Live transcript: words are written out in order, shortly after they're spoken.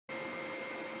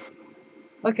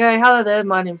Okay, hello there,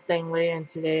 my name's Teng, and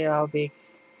today I'll be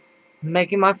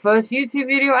making my first YouTube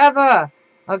video ever!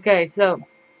 Okay, so,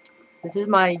 this is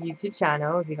my YouTube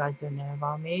channel, if you guys don't know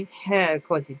about me. Yeah, of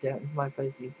course you don't, it's my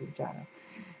first YouTube channel.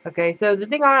 Okay, so the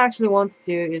thing I actually want to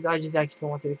do is I just actually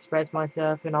want to express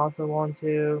myself and also want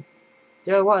to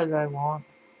do whatever I want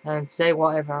and say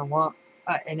whatever I want.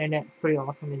 Internet's pretty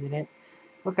awesome, isn't it?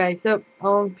 Okay, so,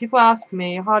 people ask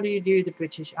me, how do you do the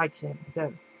British accent?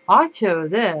 So, I tell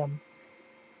them,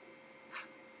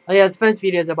 oh yeah, the first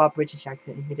video is about British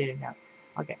accent, if you didn't know.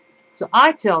 Okay, so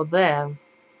I tell them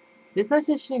there's no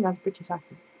such thing as British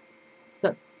accent.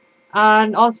 So,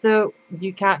 and also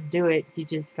you can't do it. You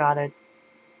just gotta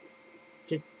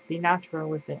just be natural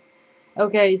with it.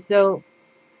 Okay, so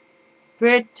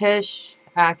British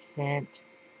accent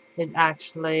is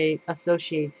actually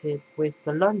associated with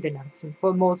the London accent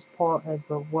for most part of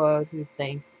the world who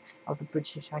thinks of the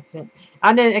British accent.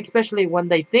 And then especially when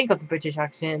they think of the British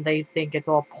accent, they think it's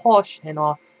all posh and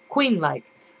all queen-like,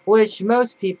 which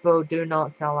most people do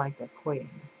not sound like a queen.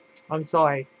 I'm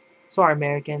sorry. Sorry,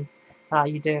 Americans.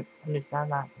 You don't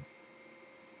understand that.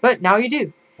 But now you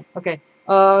do. Okay.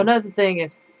 Another thing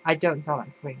is, I don't sound like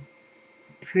a queen.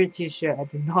 Pretty sure I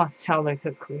do not sound like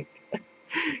a queen.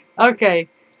 Okay.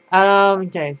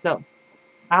 Okay, so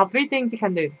I have three things you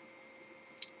can do.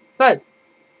 First,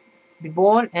 be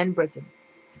born in Britain.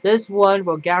 This one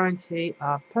will guarantee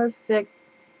a perfect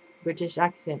British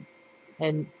accent.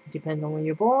 And depends on when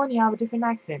you're born, you have a different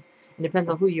accent. And depends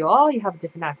on who you are, you have a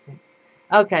different accent.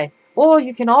 Okay. Or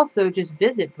you can also just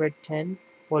visit Britain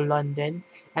or London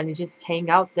and just hang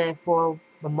out there for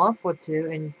a month or two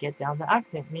and get down the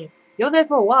accent. I mean, you're there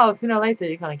for a while, sooner or later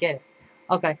you're gonna get it.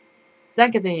 Okay.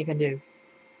 Second thing you can do.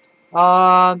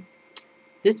 Um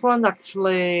This one's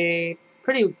actually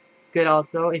pretty good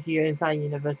also if you're inside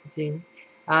university.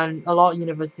 And a lot of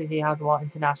university has a lot of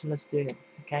international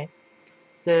students, okay?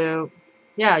 So,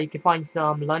 yeah, you can find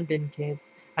some London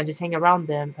kids and just hang around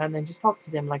them and then just talk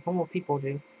to them like normal people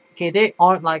do. Okay, they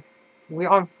aren't like, we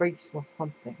aren't freaks or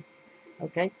something,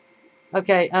 okay?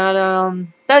 Okay,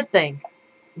 and third thing,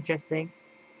 interesting.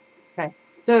 Okay,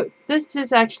 so this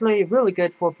is actually really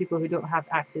good for people who don't have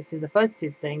access to the first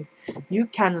two things. You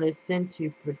can listen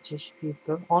to British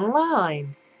people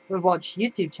online. We watch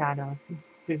YouTube channels.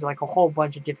 There's like a whole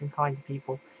bunch of different kinds of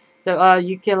people. So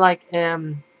you can like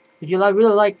if you like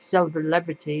really like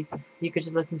celebrities, you could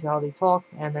just listen to how they talk,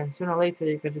 and then sooner or later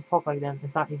you could just talk like them.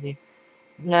 It's that easy.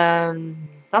 And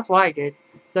that's what I did.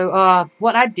 So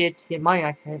what I did to get my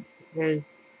accent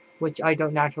is, which I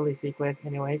don't naturally speak with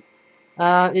anyways,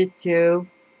 is to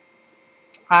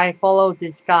I followed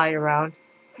this guy around.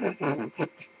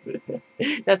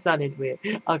 That sounded weird.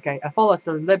 Okay, I follow a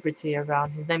celebrity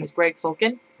around. His name is Greg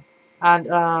Sulkin,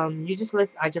 and you just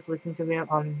listen. I just listened to him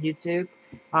on YouTube,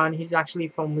 and he's actually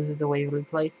from Wizards of Waverly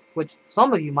Place, which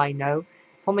some of you might know.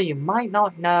 Some of you might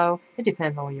not know. It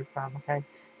depends on where you're from. Okay,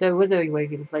 so Wizards of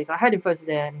Waverly Place. I heard him first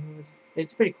there, and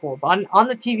it's pretty cool. But on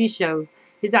the TV show,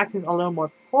 his accent's a little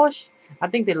more posh. I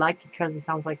think they like it because it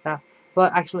sounds like that.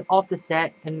 But actually, off the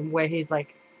set and where he's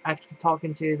like actually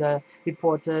talking to the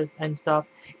reporters and stuff,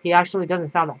 he actually doesn't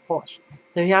sound that posh.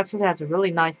 So he actually has a really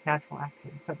nice natural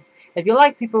accent. So if you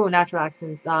like people with natural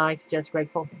accents, I suggest Greg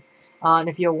Sulkin. And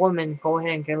if you're a woman, go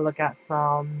ahead and get a look at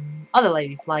some other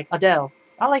ladies like Adele.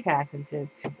 I like her accent too.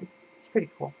 It's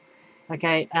pretty cool.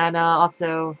 Okay, and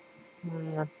also,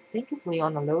 I think it's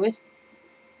Leona Lewis.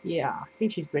 Yeah, I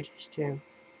think she's British too.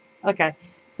 Okay,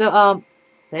 so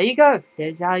there you go.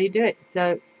 There's how you do it.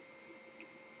 So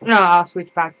now I'll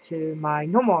switch back to my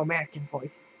normal American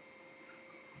voice.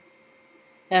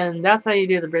 And that's how you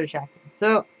do the British accent.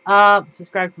 So,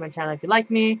 subscribe to my channel if you like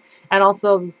me, and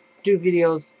also do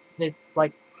videos with,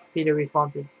 like, video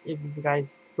responses if you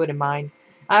guys wouldn't mind.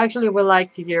 I actually would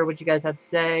like to hear what you guys have to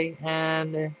say,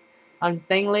 and I'm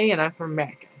Thang Lee, and I'm from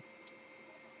America.